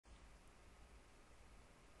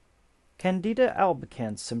Candida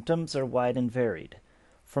albicans symptoms are wide and varied,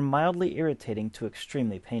 from mildly irritating to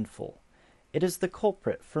extremely painful. It is the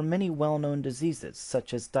culprit for many well-known diseases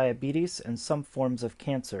such as diabetes and some forms of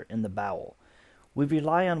cancer in the bowel. We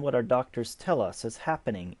rely on what our doctors tell us is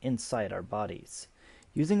happening inside our bodies.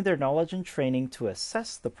 Using their knowledge and training to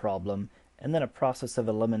assess the problem and then a process of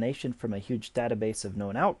elimination from a huge database of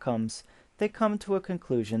known outcomes, they come to a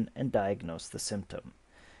conclusion and diagnose the symptom.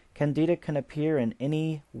 Candida can appear in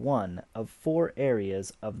any one of 4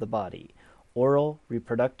 areas of the body: oral,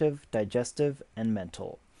 reproductive, digestive, and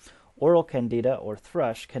mental. Oral candida or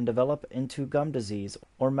thrush can develop into gum disease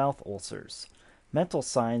or mouth ulcers. Mental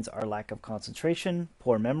signs are lack of concentration,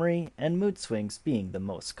 poor memory, and mood swings being the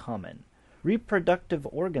most common. Reproductive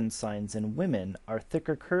organ signs in women are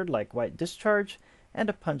thicker curd-like white discharge and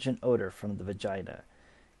a pungent odor from the vagina.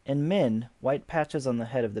 In men, white patches on the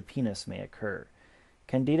head of the penis may occur.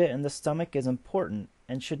 Candida in the stomach is important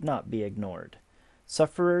and should not be ignored.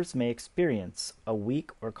 Sufferers may experience a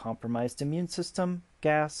weak or compromised immune system,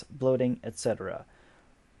 gas, bloating, etc.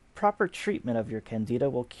 Proper treatment of your candida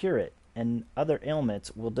will cure it, and other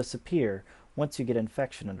ailments will disappear once you get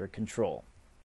infection under control.